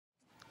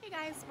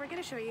guys, we're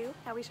going to show you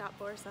how we shop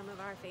for some of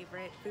our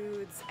favorite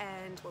foods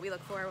and what we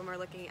look for when we're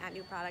looking at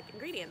new product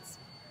ingredients.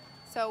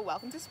 So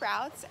welcome to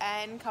Sprouts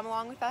and come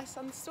along with us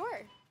on the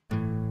store.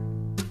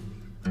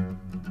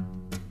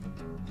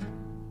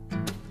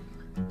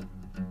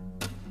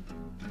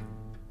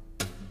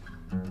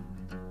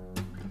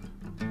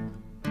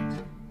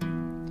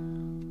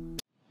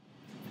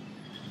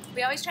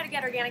 We always try to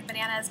get organic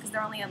bananas because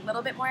they're only a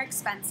little bit more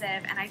expensive,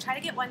 and I try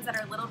to get ones that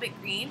are a little bit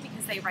green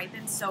because they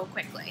ripen so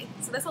quickly.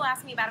 So this will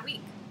last me about a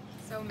week.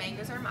 So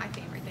mangoes are my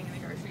favorite thing in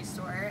the grocery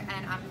store,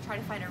 and I'm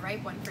trying to find a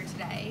ripe one for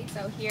today.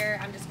 So here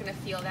I'm just gonna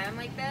feel them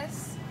like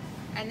this.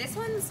 And this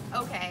one's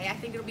okay. I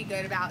think it'll be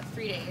good about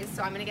 3 days,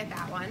 so I'm gonna get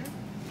that one.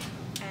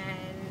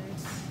 And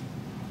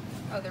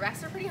oh, the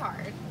rest are pretty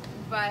hard,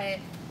 but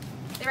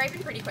they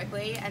ripen pretty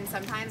quickly, and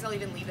sometimes I'll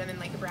even leave them in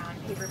like a brown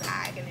paper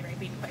bag and they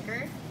ripen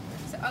quicker.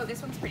 So, oh,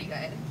 this one's pretty good.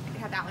 I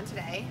could have that one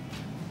today.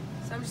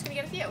 So I'm just gonna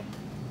get a few.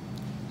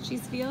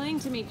 She's feeling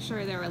to make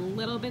sure they're a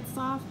little bit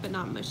soft, but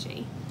not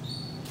mushy.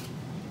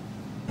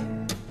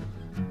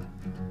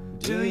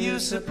 Do you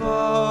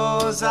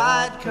suppose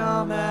I'd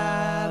come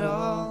at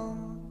all?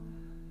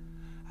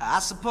 I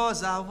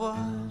suppose I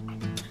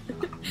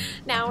would.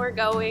 Now we're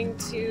going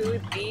to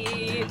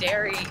the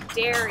dairy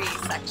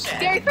section.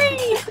 Dairy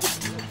free!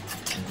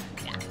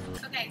 Yeah.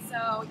 Okay,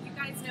 so you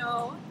guys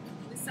know,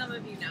 some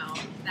of you know,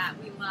 that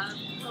we love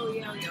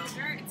Koyo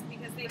yogurt. It's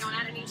because they don't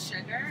add any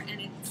sugar,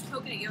 and it's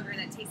coconut yogurt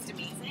that tastes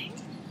amazing.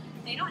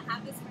 They don't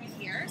have this right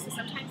here, so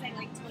sometimes I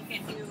like to look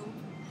at new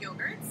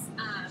yogurts,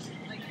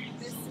 like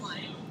this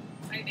one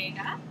by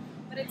Vega.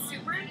 But it's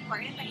super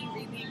important that you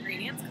read the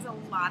ingredients because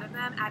a lot of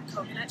them add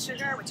coconut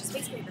sugar, which is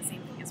basically the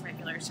same thing as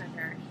regular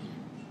sugar,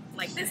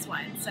 like this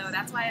one. So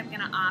that's why I'm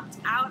going to opt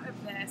out of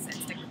this and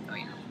stick with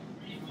Koyo.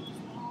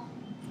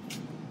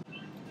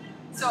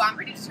 So I'm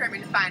pretty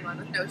determined to find one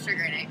with no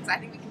sugar in it because I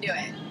think we can do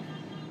it.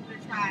 I'm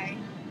gonna try.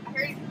 I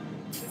heard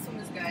this one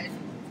was good.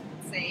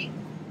 Let's see.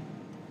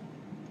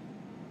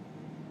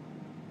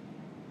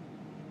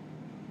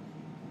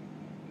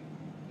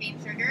 Cane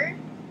sugar.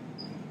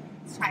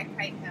 Let's try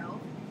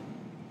Kite-Hill.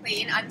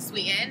 Plain,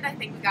 unsweetened. I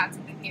think we got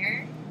something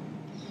here.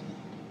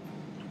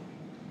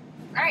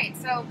 Alright,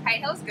 so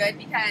Kite-Hill's good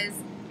because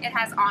it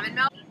has almond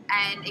milk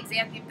and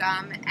xanthan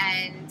gum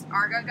and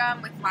argo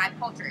gum with live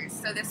cultures.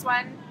 So this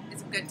one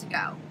is good to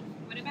go.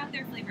 What about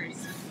their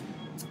flavors?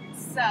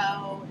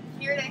 So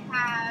here they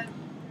have,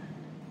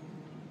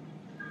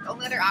 the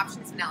only other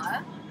option is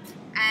vanilla,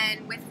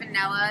 and with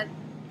vanilla,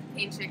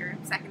 cane sugar,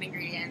 second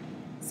ingredient.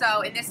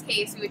 So in this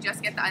case, we would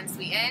just get the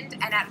unsweetened,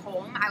 and at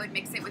home, I would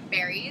mix it with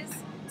berries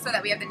so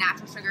that we have the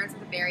natural sugars with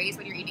the berries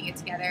when you're eating it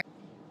together.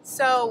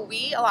 So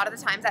we, a lot of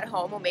the times at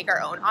home, will make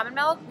our own almond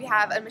milk. We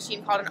have a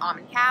machine called an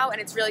Almond Cow, and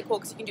it's really cool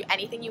because you can do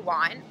anything you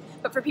want.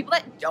 But for people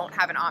that don't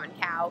have an Almond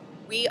Cow,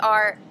 we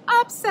are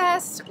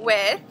obsessed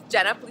with,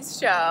 Jenna, please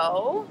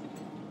show,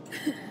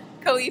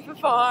 Califia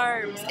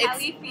Farms.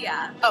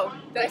 Califia. Oh,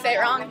 did I say it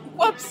wrong?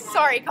 Whoops,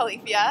 sorry,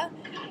 Califia.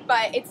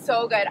 But it's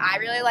so good. I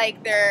really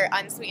like their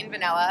unsweetened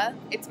vanilla.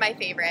 It's my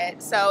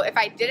favorite. So if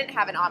I didn't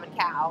have an Almond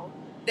Cow,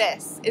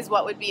 this is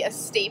what would be a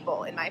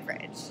staple in my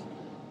fridge.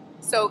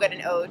 So good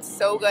in oats,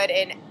 so good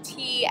in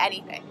tea,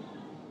 anything.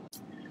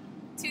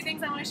 Two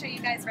things I want to show you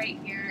guys right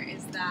here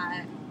is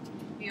that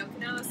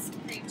Miyokos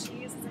cream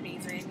cheese is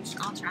amazing. You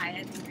should all try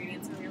it. The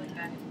ingredients are really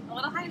good. A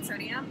little high in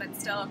sodium, but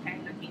still okay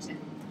on occasion.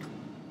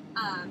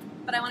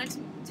 But I wanted to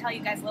tell you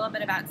guys a little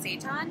bit about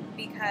seitan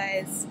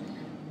because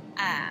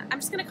I'm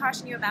just going to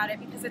caution you about it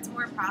because it's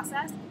more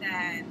processed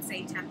than,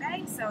 say,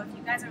 tempeh. So if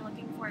you guys are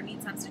looking for a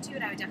meat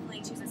substitute, I would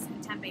definitely choose a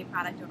tempeh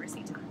product over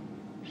seitan.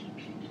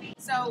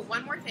 So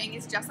one more thing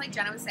is, just like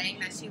Jenna was saying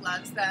that she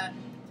loves the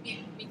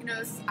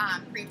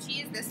Miyokos cream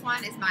cheese, this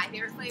one is my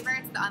favorite flavor.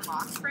 It's the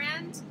Unlocked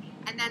brand.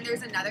 And then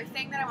there's another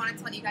thing that I wanted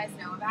to let you guys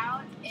know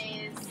about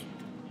is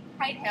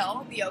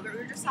Kite-Hill, the yogurt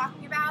we were just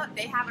talking about.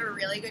 They have a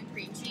really good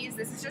cream cheese.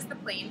 This is just the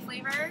plain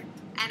flavor,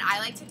 and I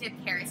like to dip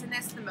carrots in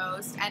this the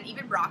most, and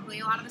even broccoli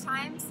a lot of the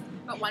times.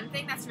 But one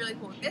thing that's really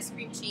cool with this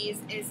cream cheese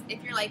is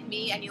if you're like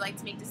me and you like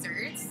to make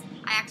desserts,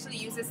 I actually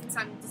use this in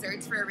some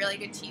desserts for a really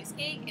good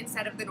cheesecake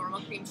instead of the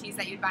normal cream cheese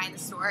that you'd buy in the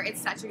store. It's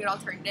such a good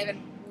alternative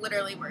and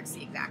literally works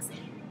the exact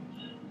same.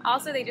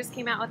 Also, they just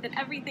came out with an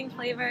everything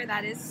flavor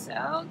that is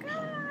so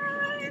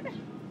good.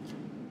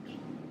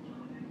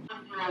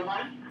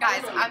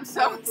 Guys, I'm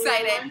so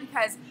excited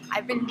because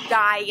I've been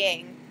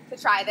dying to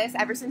try this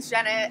ever since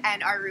Jenna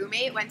and our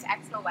roommate went to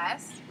Expo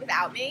West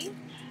without me.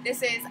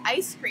 This is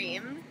ice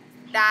cream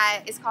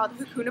that is called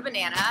Hakuna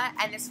Banana,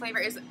 and this flavor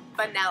is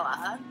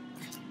vanilla.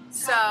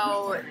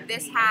 So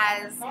this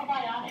has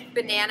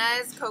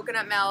bananas,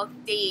 coconut milk,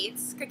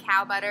 dates,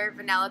 cacao butter,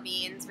 vanilla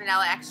beans,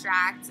 vanilla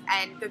extract,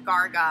 and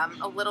agar gum,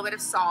 a little bit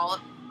of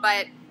salt.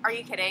 But are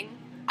you kidding?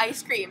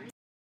 Ice cream.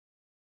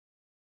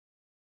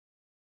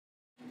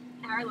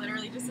 Ara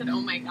literally just said, "Oh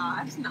my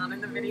gosh," not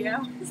in the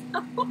video.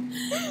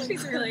 So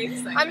she's really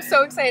excited. I'm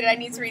so excited. I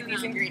need to read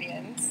these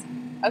ingredients.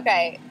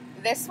 Okay,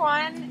 this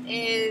one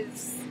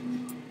is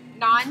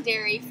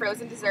non-dairy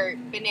frozen dessert,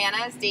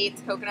 bananas,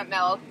 dates, coconut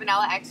milk,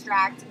 vanilla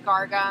extract,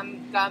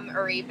 gargum, gum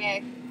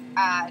arabic,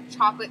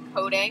 chocolate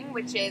coating,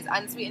 which is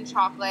unsweetened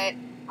chocolate.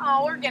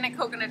 Oh, organic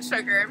coconut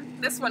sugar.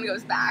 This one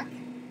goes back.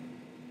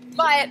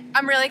 But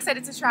I'm really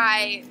excited to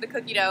try the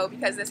cookie dough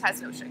because this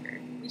has no sugar.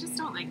 We just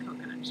don't like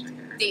coconut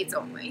sugar. Dates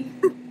only.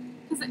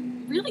 Because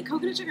really,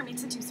 coconut sugar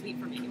makes it too sweet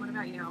for me. What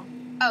about you?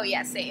 Oh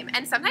yeah, same.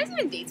 And sometimes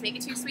even dates make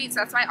it too sweet,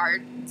 so that's why our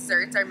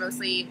desserts are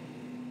mostly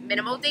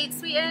minimal date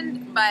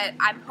sweetened, but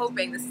I'm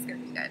hoping this is going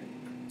to be good.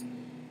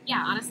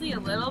 Yeah, honestly, a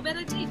little bit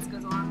of dates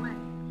goes a long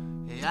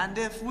way. And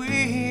if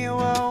we were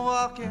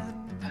walking.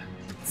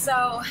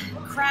 So,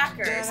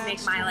 crackers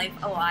make my life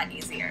a lot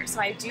easier.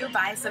 So I do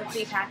buy some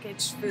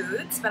prepackaged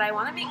foods, but I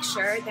want to make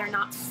sure they're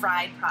not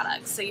fried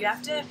products. So you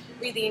have to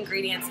read the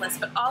ingredients list,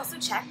 but also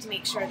check to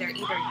make sure they're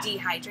either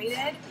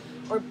dehydrated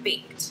or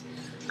baked.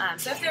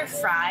 So if they're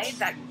fried,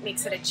 that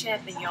makes it a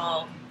chip and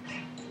you'll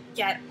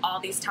get all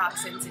these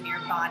toxins in your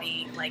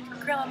body, like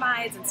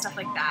acrylamides and stuff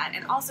like that.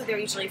 And also they're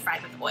usually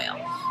fried with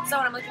oil. So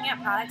when I'm looking at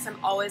products,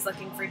 I'm always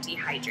looking for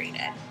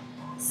dehydrated.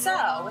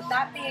 So with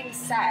that being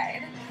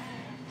said,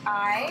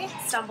 I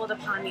stumbled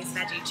upon these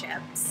veggie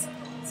chips.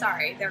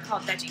 Sorry, they're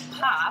called Veggie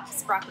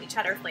Pops, broccoli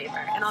cheddar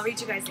flavor. And I'll read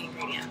you guys the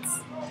ingredients.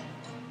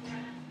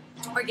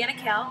 Organic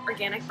kale,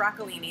 organic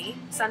broccolini,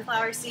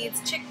 sunflower seeds,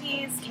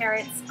 chickpeas,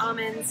 carrots,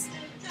 almonds,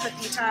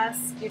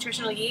 pepitas,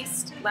 nutritional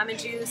yeast, lemon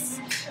juice,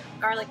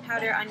 garlic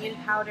powder, onion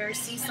powder,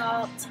 sea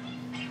salt,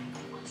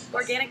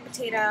 organic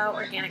potato,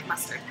 organic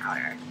mustard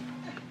powder.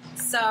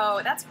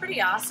 So that's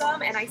pretty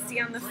awesome, and I see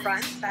on the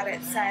front that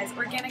it says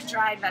organic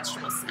dried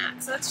vegetable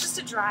snack. So it's just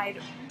a dried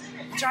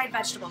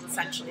vegetables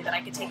essentially that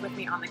I could take with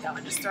me on the go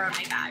and just throw in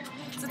my bag.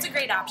 So it's a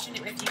great option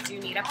if you do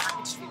need a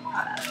packaged food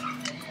product.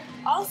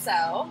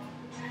 Also,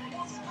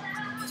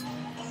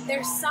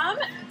 there's some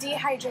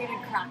dehydrated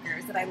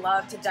crackers that I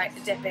love to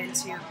dip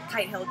into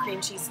Kite-Hill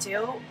cream cheese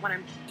too when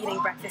I'm eating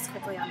breakfast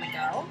quickly on the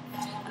go.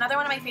 Another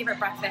one of my favorite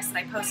breakfasts that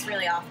I post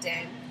really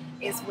often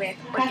is with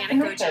organic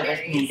goji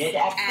berries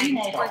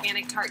and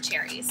organic tart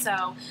cherries.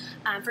 So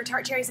for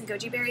tart cherries and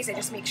goji berries, I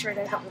just make sure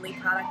they're the only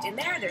product in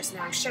there. There's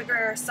no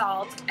sugar,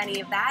 salt,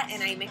 any of that,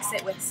 and I mix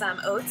it with some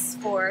oats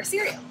for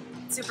cereal.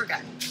 Super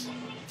good.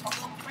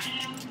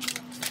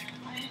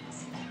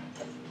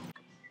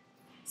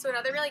 So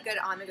another really good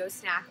on-the-go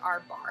snack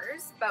are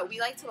bars, but we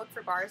like to look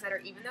for bars that are,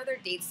 even though they're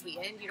date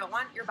sweetened, you don't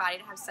want your body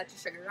to have such a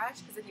sugar rush,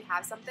 because if you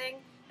have something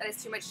that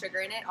has too much sugar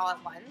in it all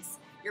at once,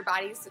 your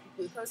body's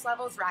glucose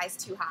levels rise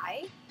too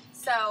high.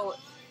 So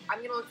I'm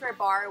going to look for a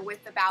bar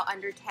with about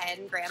under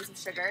 10 grams of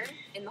sugar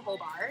in the whole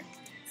bar.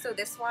 So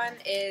this one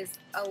is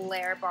a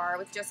layer bar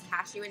with just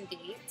cashew and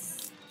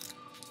dates.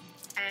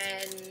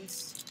 And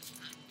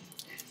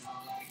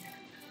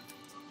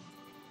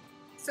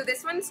so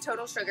this one's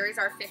total sugars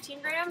are 15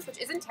 grams, which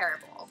isn't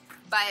terrible,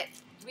 but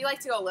we like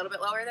to go a little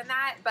bit lower than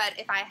that. But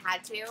if I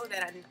had to,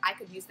 then I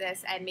could use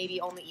this and maybe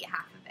only eat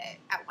half of it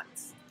at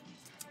once.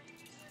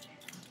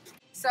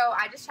 So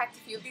I just checked a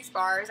few of these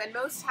bars, and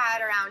most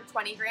had around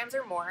 20 grams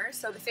or more.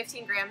 So the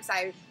 15 grams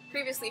I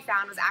previously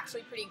found was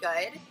actually pretty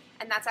good.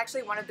 And that's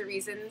actually one of the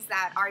reasons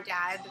that our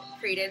dad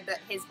created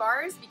his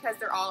bars, because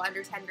they're all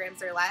under 10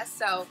 grams or less.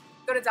 So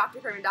go to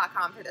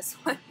drfurman.com for this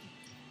one.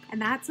 And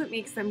that's what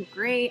makes them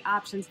great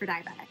options for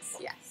diabetics.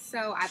 Yes.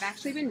 So I've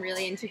actually been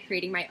really into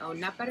creating my own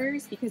nut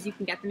butters because you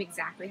can get them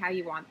exactly how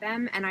you want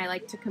them, and I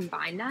like to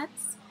combine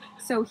nuts.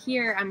 So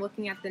here I'm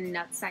looking at the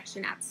nut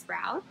section at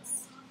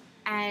Sprouts,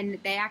 and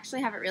they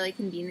actually have it really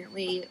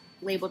conveniently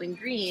labeled in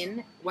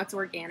green what's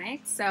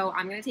organic. So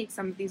I'm going to take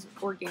some of these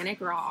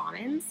organic raw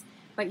almonds,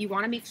 but you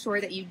want to make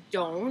sure that you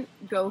don't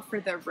go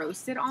for the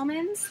roasted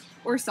almonds,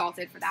 or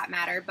salted for that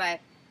matter, but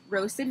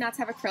roasted nuts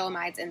have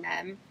acrylamides in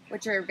them,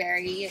 which are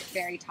very,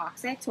 very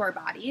toxic to our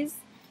bodies.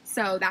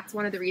 So that's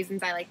one of the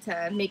reasons I like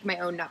to make my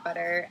own nut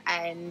butter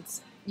and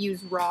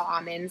use raw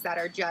almonds that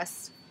are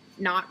just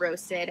not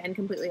roasted and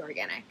completely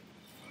organic.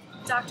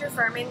 Dr.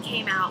 Furman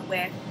came out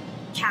with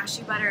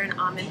cashew butter and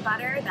almond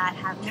butter that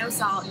have no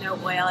salt, no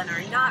oil, and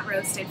are not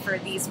roasted for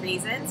these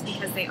reasons,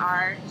 because they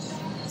are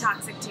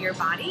toxic to your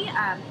body.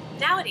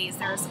 Nowadays,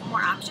 there are some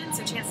more options,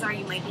 so chances are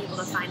you might be able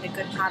to find a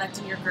good product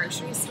in your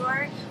grocery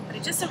store. But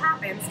it just so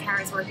happens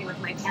Kara's working with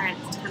my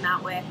parents to come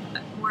out with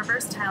more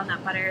versatile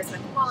nut butters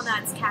with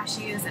walnuts,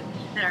 cashews, and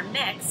that are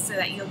mixed so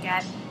that you'll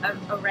get an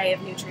array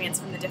of nutrients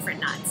from the different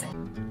nuts.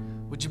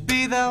 Would you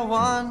be the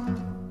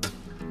one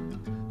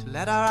to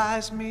let our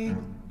eyes meet?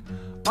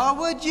 Or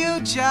would you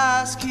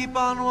just keep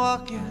on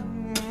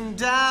walking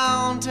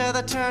down to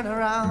the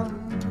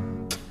turnaround?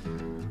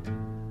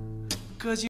 'Cause you